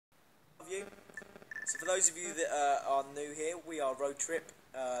So for those of you that are new here, we are RoadTrip.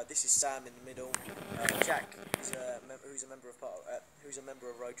 This is Sam in the middle. Jack, is who's a member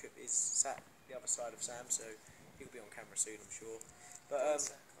of RoadTrip, is sat the other side of Sam, so he'll be on camera soon, I'm sure. But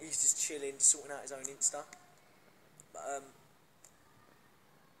he's just chilling, sorting out his own Insta. But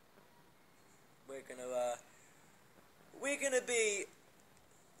we're gonna be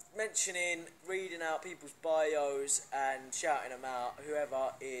mentioning, reading out people's bios and shouting them out.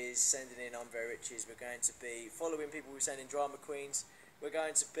 Whoever is sending in I'm Very Riches, we're going to be following people who send in drama queens. We're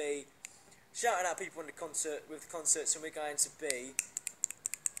going to be shouting out people in the concerts, and we're going to be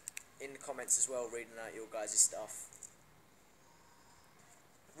in the comments as well, reading out your guys' stuff.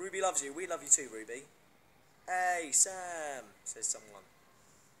 Ruby loves you. We love you too, Ruby. Hey, Sam, says someone.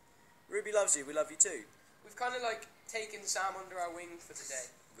 Ruby loves you. We love you too. We've kind of like taken Sam under our wing for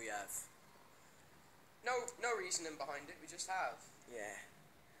today. We have. No reasoning behind it. We just have. Yeah.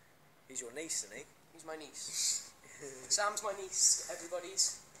 He's your niece, isn't he? He's my niece. Sam's my niece.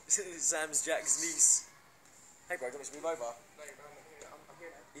 Everybody's. Sam's Jack's niece. Hey, bro, do you want me to move over? No, I'm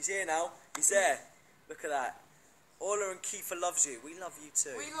here now. He's here now. He's there. Look at that. Orla and Kiefer loves you. We love you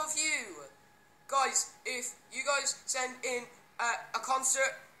too. We love you. Guys, if you guys send in a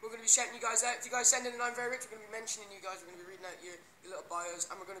concert, we're going to be shouting you guys out. If you guys send in an I'm Very Rich, we're going to be mentioning you guys. We're going to be reading out your little bios,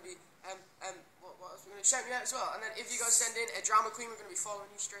 and we're going to be what else? We're going to shout you out as well. And then if you guys send in a drama queen, we're going to be following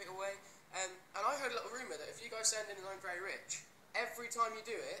you straight away. And I heard a little rumour that if you guys send in an I'm Very Rich, every time you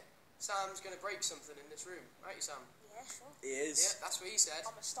do it, Sam's going to break something in this room, right, Sam? Yeah, sure. He is. Yeah, that's what he said.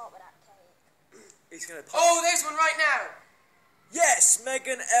 I'm gonna start with that cake. He's going to. Oh, there's one right now. Yes,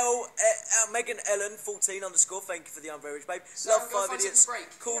 Megan Ellen 14 _. Thank you for the I'm Very Rich, babe. So love go 5 find idiots. something to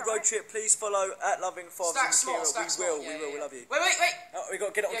break. Cool Yeah, road right. trip. Please follow at Loving Fathers Stack and small, Kira. stack We small. will. Yeah, We yeah. love you. Wait. Oh, we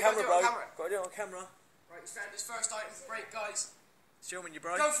got to get it on Yeah, camera, go do it bro. on camera. Got to do it on camera. Right, he's found his first item to break, guys. Show me, you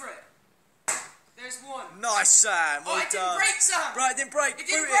bro. Go for it. There's one. Nice, Sam. Oh, Well it done. didn't break, Sam. Right, it didn't break.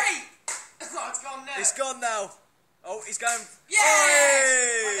 It didn't Boot break. Oh, it's gone now. It's gone now. Oh, he's going. Yes!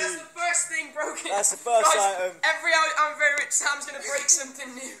 Hey! Right, that's the first thing broken. That's the first Guys, item. Every I'm Very Rich, Sam's going to break something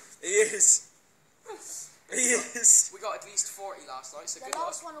new. He is. He is. We got at least 40 last night, so The good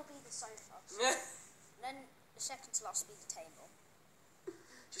last luck. one will be the sofa. Yeah. Then the second to last will be the table.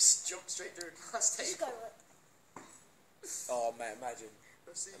 Just jump straight through a glass Just table. go with Oh, man, imagine.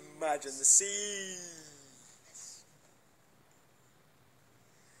 Let's see. Imagine the sea.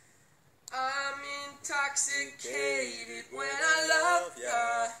 I'm intoxicated when I love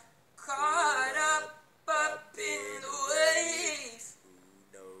ya. Caught up in the wave. Who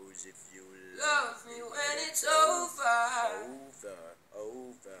knows if you Love me when it's over.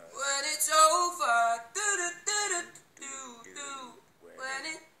 Over. When it's over. Do do do do do do. When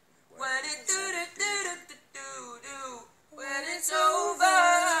it do do do do do do. When it's over.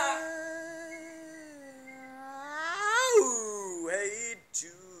 Ooh, hey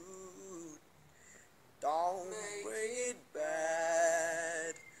Jude, don't bring it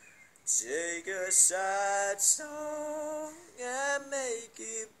bad. Take a sad song and make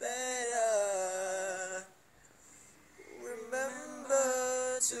it better.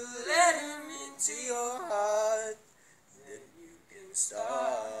 Remember to let him into your heart. Then you can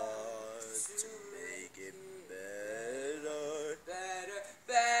start to make it better.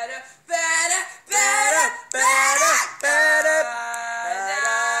 Better.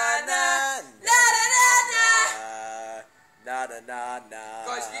 Na.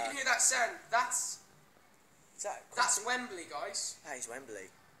 Guys, if you can hear that sound, that's That's Wembley, guys. That is Wembley.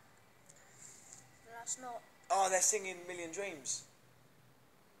 That's not. Oh, they're singing Million Dreams.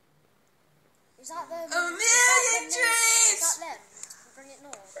 Is that them? A million dreams! Is that them? Bring it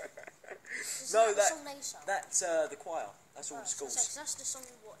north. No, that the song they sung? that's the choir. That's all the schools. Cause that's the song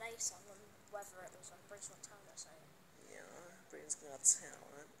what they sung, and whether it was on British Got Talent or something. Yeah, Britain's got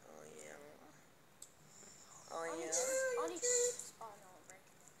talent. Oh yeah. Oh I need yeah. to. Oh no, I'm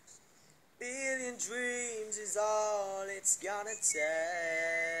breaking. Billion dreams is all it's gonna take.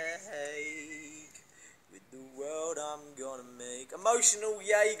 With the world I'm gonna make. Emotional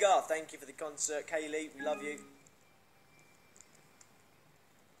Jaeger. Thank you for the concert, Kaylee. We love you.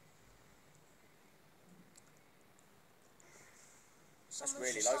 That's Someone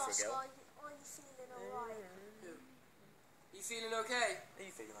really just low for a asked, girl. Are you feeling alright? You feeling okay? Are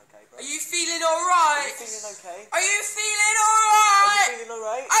you feeling okay, bro? Are you feeling Are alright? you feeling okay? Are you feeling Are alright? you feeling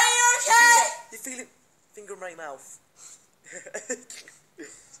alright? Are you okay? You feeling finger in my mouth?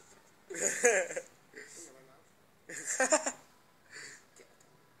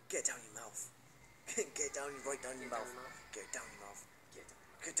 Get down your mouth. Get down right down your mouth. Get down your mouth.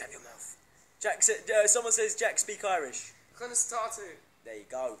 Get down your mouth. Jack said. Someone says Jack speak Irish. Gonna start it. There you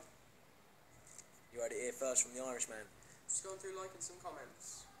go. You already first from the Irishman. Just going through liking some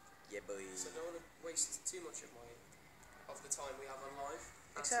comments. Yeah, boy. So I don't want to waste too much of the time we have on live.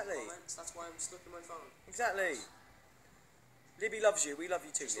 Exactly. Comments. That's why I'm just looking at my phone. Exactly. Libby loves you. We love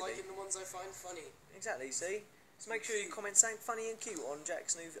you too, Just Libby. liking the ones I find funny. Exactly. See. So make sure you comment something funny and cute on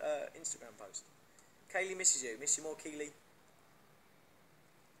Jack's new Instagram post. Kaylee misses you. Miss you more, Keely.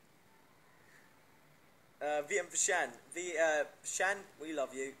 VM for Shan. Shan, we love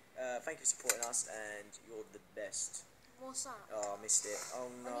you. Thank you for supporting us, and you're the best. What's that? Oh, I missed it. Oh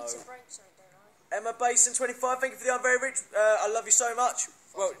I no. need to break something, don't I? Emma Basin 25. Thank you for the I'm very rich. I love you so much.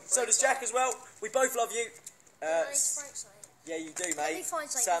 Well, so does Jack as well. We both love you. I need to break something. Yeah, you do, Let me mate. find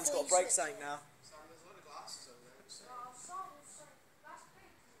something Sam's before got to you break switch something it. now. Sam, there's a lot of glasses over there. So.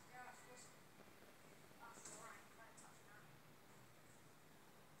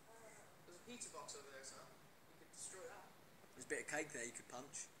 There's a pizza box over there, Sam. You could destroy that. There's a bit of cake there you could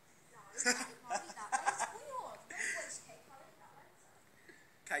punch.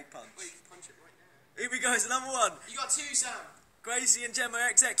 Cake punch. Well, you can punch it right now. Here we go. It's another one. You got two, Sam. Gracie and Gemma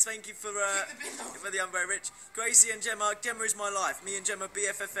XX, thank you for the I'm very rich. Gracie and Gemma, Gemma is my life. Me and Gemma,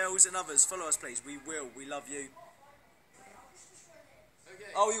 BFFLs and others. Follow us, please. We will. We love you. Okay.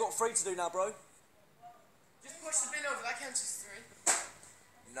 Oh, you got 3 to do now, bro. Just push the bin over. That counts as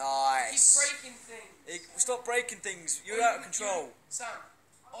 3. Nice. He's breaking things. Stop breaking things. You're Well, out of control. Sam,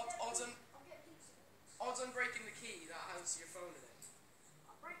 odds on breaking the key that has your phone in it.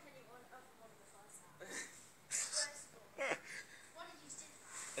 I'll break anyone other one of the first time. What did you do?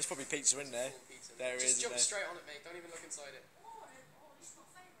 There's probably pizza in there. Pizza. There Just is. jump There. straight on it, mate. Don't even look inside it. It's my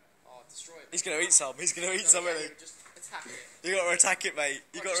favourite. Oh, destroy it. He's gonna eat some. He's gonna eat some. Yeah, Isn't just attack it. he? You gotta attack it, mate.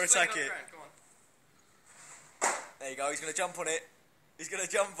 You gotta Just fling attack on it. the ground, Go on. There you go. He's gonna jump on it. He's gonna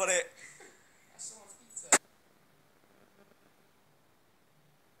jump on it. That's someone's pizza.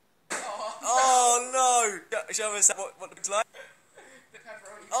 Oh no! Show us what the pizza's like. The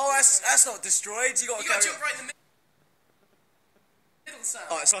pepperoni. Oh, that's not destroyed. You gotta You gotta carry. jump right in the middle, Sam.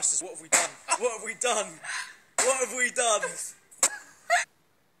 Alright, Sisters, what have we done? What have we done? What have we done?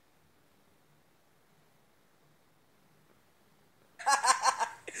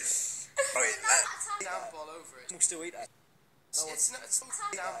 Damp all over it. We'll still eat that. No one. It's not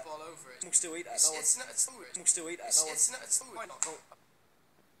damp all over it. We'll still eat that. No one. It's not. It's not. We'll still eat that. No one. It's not. It's not. Why not?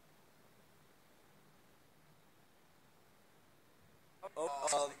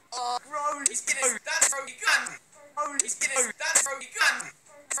 Bro, He's getting that's Rogie gun. He's getting that's Rogie gun.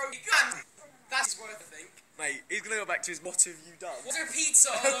 Rogie gun. That's worth a think. mate, he's gonna go back to his what have you done? What's there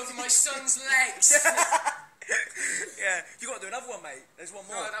pizza all over my son's legs? Yeah, you got to do another one, mate. There's one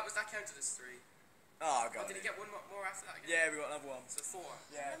more. No, that counted as 3. Oh, Oh, God. did he get one more after that again? Yeah, we got another one. So 4.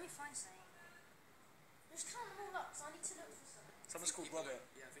 Yeah. Let me find something. Just count them all up, because I need to look for something. Someone's called Robert,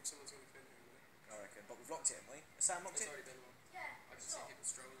 Yeah, I think someone's going to be in here in a minute. I reckon. But we've locked it, haven't we? Has Sam locked It's it? already been one. Yeah, I can see people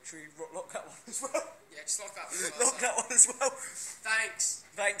strolling. Should we lock that one as well? Yeah, just lock that one. as well, Lock Sam. that one as well. Thanks.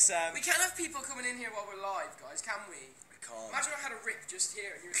 Thanks, Sam. We can't have people coming in here while we're live, guys, can we? We can't. Imagine I had a rip just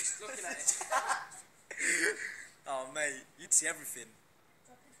here and you were just looking at it. Oh, mate, you'd see everything. Do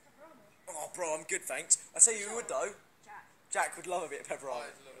I put pepperoni? Oh, bro, I'm good, thanks. I tell you who would, though. Jack. Jack would love a bit of Oh, pepperoni.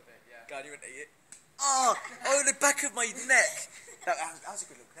 a little bit, yeah. God, you wouldn't eat it. Oh, the back of my neck. That was a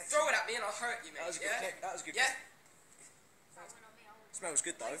good little connection. Throw it at me and I'll hurt you, mate. That was a good yeah? connect- that was a good Yeah? That went on me, I would Smells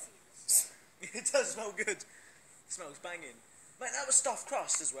good, though. wait for you to It does smell good. It smells banging. Mate, that was stuffed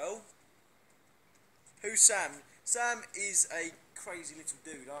crust as well. Who's Sam? Sam is a crazy little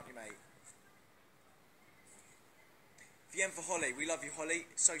dude, aren't you, mate? VM for Holly. We love you, Holly.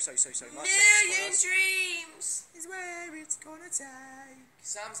 So much. Thanks for Million us. dreams! Is where it's gonna take.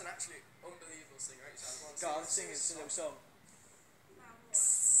 Sam's an absolute unbelievable singer, right, Sam? Go on, sing us a little song. Now what?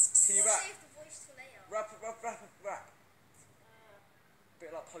 Can you We'll rap? save the voice for later. Rap.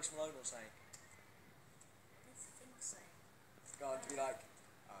 Bit like Post Malone or something. I think so. Go on, to be like,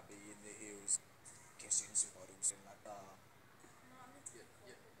 I'll be in the hills, kissing some bottles in like that. No, I'm into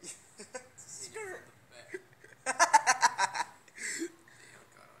Yeah, it. yeah. Skirt.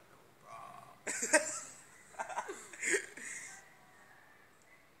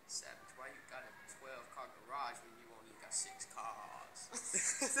 Savage, why you got a 12-car garage when you only got 6 cars?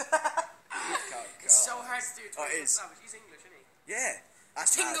 It's so hard to do. Oh, it is. Savage, he's English, isn't he? Yeah.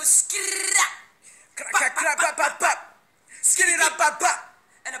 That's Tingle hard. skirra Skinny da ba ba.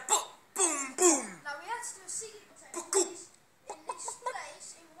 and a boom. Boom. Now we had to do a secret test Boom. in this place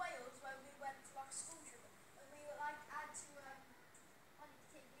in Wales where we went for like a school trip, and we were like had to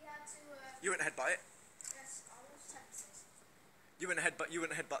we had to You wouldn't headbutt it. yes, I was tempted. You wouldn't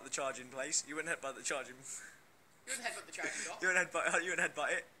headbutt the charging place. You wouldn't headbutt the charging. You wouldn't headbutt the charging dock. You wouldn't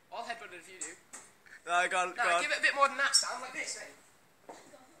headbutt it. I'll headbutt it if you do. No, go on. No, give it a bit more than that sound, like this, eh?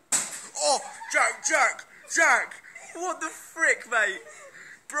 Oh, Jack! What the frick, mate?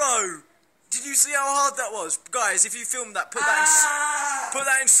 Bro, did you see how hard that was? Guys, if you filmed that, put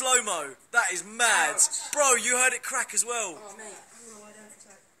that in slow-mo. That is mad. Ouch. Bro, you heard it crack as well. Oh, mate, I'm gonna lie down for a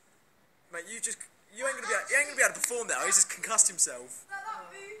sec. Mate, you ain't gonna be able to perform that. He's just concussed himself. That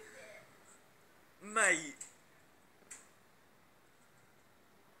moved it. Mate.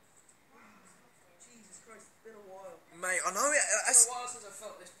 Jesus Christ, it's been a while. Mate, I know it. It's been a while since I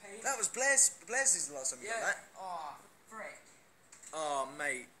felt this pain. That was Blair's is the last time you did that. Oh, frick. Oh,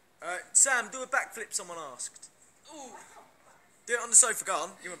 mate. Sam, do a backflip, someone asked. Ooh. Do it on the sofa, go on.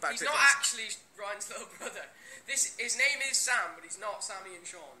 You went backflip. He's not actually Ryan's little brother. His name is Sam, but he's not Sammy and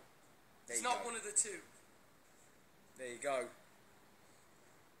Sean. He's not one of the two. There you go.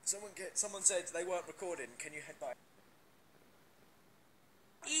 Someone said they weren't recording. Can you headbutt?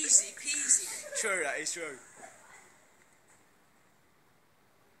 Easy peasy. True, that is true.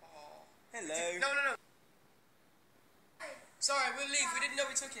 Oh. Hello. No. Sorry, we'll leave. We didn't know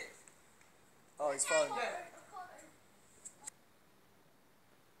we took it. Oh, it's fine. Yeah.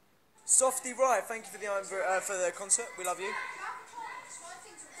 Softy, right? Thank you for the concert. We love you.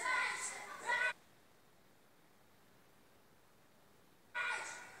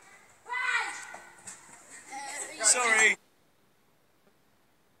 Sorry.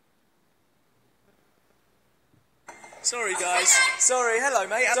 Sorry, guys. Sorry. Hello,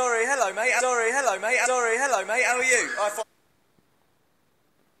 mate. Sorry. Hello, mate. Sorry. Hello, mate. Sorry. Hello, mate. How are you?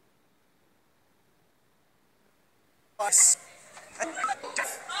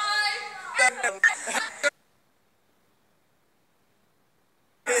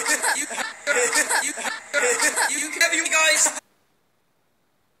 You guys.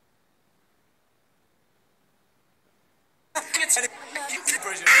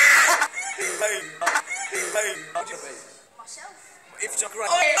 Myself. If you're great.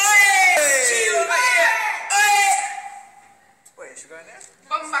 Wait, should we go in there?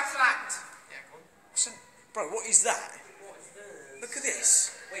 Bum back flat. Yeah, go on. Bro, what is that? What is this? Look at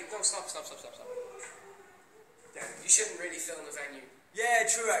this. Wait, no, stop. You shouldn't really film the venue. Yeah,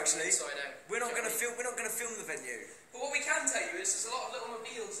 true. Actually, Inside out. we're not Do you know gonna what I mean? film. We're not gonna film the venue. But what we can tell you is there's a lot of little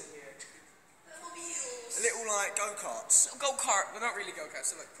mobiles in here. Little mobiles. Little like go karts. Go kart. Well, not really go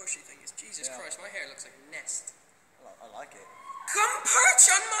karts. They're like pushy things. Jesus Yeah. Christ, my hair looks like a nest. I like it. Come perch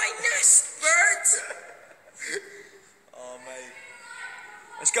on my nest, bird. Oh mate.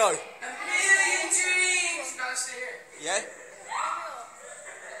 Let's go. A million dreams. Gotta stay here. Yeah.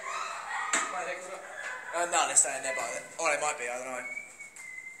 Why they come up? No, they're staying there, but they might be. I don't know.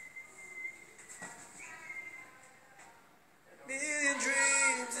 Million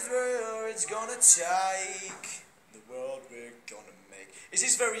dreams is where it's gonna take. The world we're gonna make. Is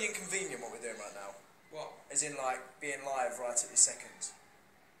this very inconvenient what we're doing right now? What? As in, like, being live right at this second?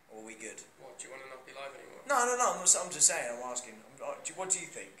 Or are we good? What? Do you want to not be live anymore? No, I'm just saying, I'm asking. What do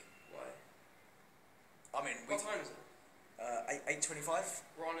you think? Why? I mean, What time is it? 8:25?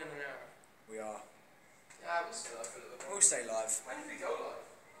 We're on in an hour. We are. Yeah, we'll stay live for a little bit. We'll stay live. When did we go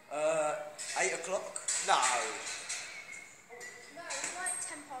live? 8 o'clock? No. No, it's like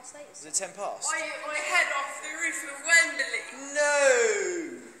 10 past 8. Is it 10 past? I head off the roof of Wembley.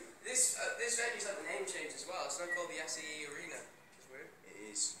 No! This venue's had a name change as well. It's not called the SEE Arena. Which is weird. It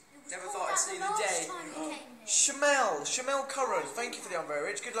is. Never thought I'd see the day. Shamel Curran, thank you for the umbrella.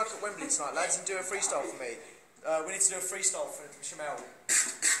 Rich. Good luck at Wembley tonight, lads, and do a freestyle for me. We need to do a freestyle for Shamel.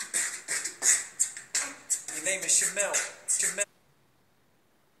 Your name is Shamel.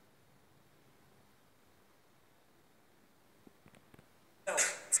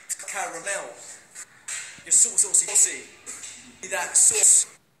 Caramel. You're saucy. That sauce.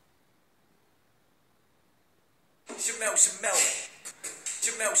 Shamel.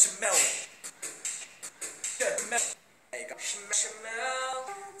 There you go. Smell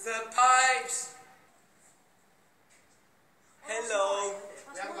the pipes. Hello.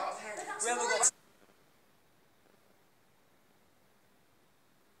 We haven't got a pen. We haven't got.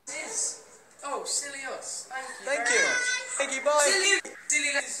 This. Oh, silly us. Thank you. Thank very you. much. Thank you. Bye.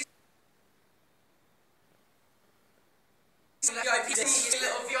 Silly let's. VIP,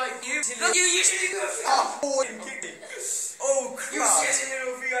 little VIP. Look, you usually do. Oh, You crap. silly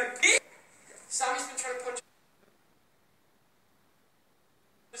little VIP. Sammy's been trying to punch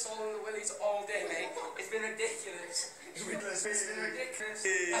us all in the willies all day, mate. It's been ridiculous. It's been ridiculous.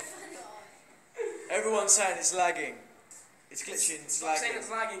 Everyone's saying it's lagging. It's glitching. It's Stop saying lagging. it's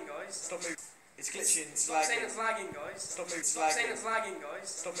lagging, guys. Stop moving. It's glitching. It's Stop saying lagging. it's lagging, guys. Stop moving. It's Stop saying lagging. it's lagging, guys.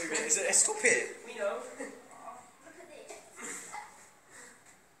 Stop moving. Stop it. We know. Look at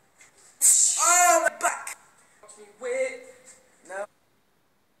this. Oh.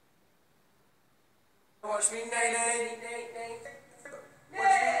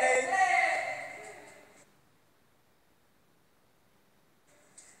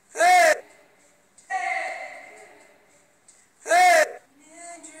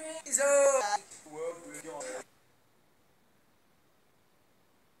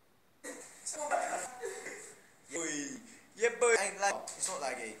 not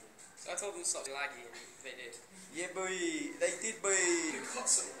laggy. So I told them to stop being laggy and they did. Yeah, boy. They did, boy. You got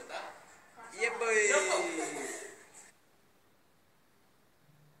something with that. Yeah, boy. No.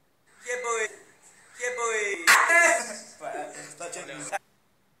 Yeah, boy. Yeah, boy. That gentleman's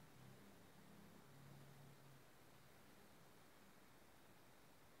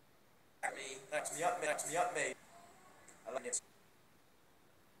Me. That's me up, me. That's me up, me. I like it.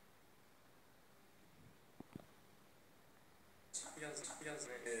 He doesn't. I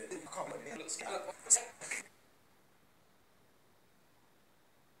can't wait, man. Looks good.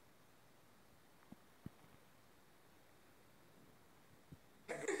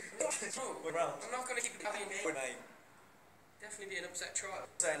 We're round. I'm not going to keep it having Good me. name. Definitely be an upset trial.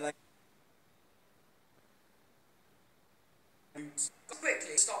 Saying like.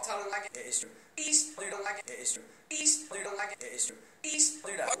 Quickly, stop telling laggy. It is true. Please do not laggy. It is true. Please do not laggy. It is true. Please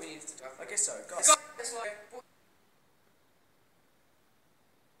Do that. We need to do that. I guess so. Guys. It's like.